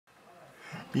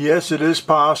Yes, it is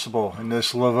possible in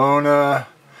this Lenovo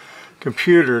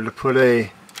computer to put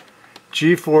a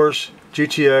GeForce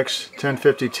GTX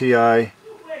 1050 Ti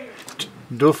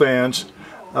dual fans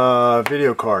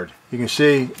video card. You can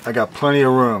see I got plenty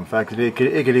of room. In fact, it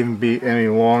could even be any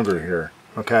longer here.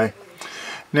 Okay.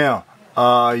 Now,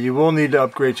 you will need to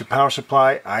upgrade your power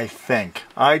supply, I think.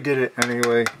 I did it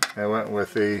anyway. I went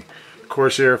with the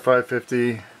Corsair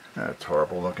 550. That's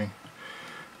horrible looking.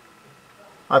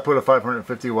 I put a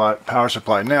 550 watt power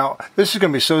supply. Now, this is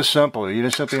going to be so simple. You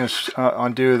just simply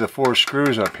undo the 4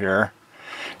 screws up here.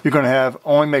 You're going to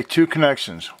only make 2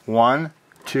 connections. One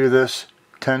to this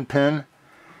 10-pin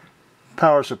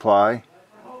power supply,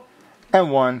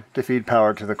 and one to feed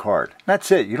power to the card.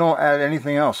 That's it. You don't add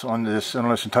anything else on this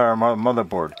entire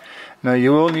motherboard. Now,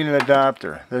 you will need an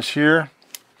adapter. This here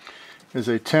is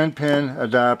a 10-pin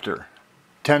adapter,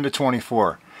 10 to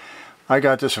 24. I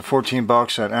got this for 14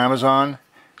 bucks at Amazon.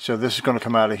 So this is going to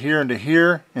come out of here into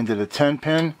here, into the 10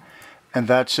 pin, and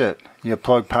that's it. You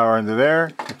plug power into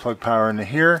there, you plug power into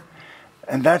here,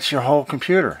 and that's your whole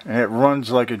computer. And it runs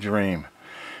like a dream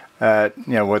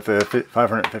with the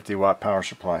 550 watt power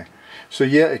supply. So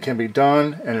yeah, it can be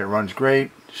done, and it runs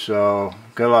great. So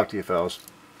good luck to you fellas.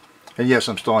 And yes,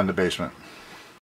 I'm still in the basement.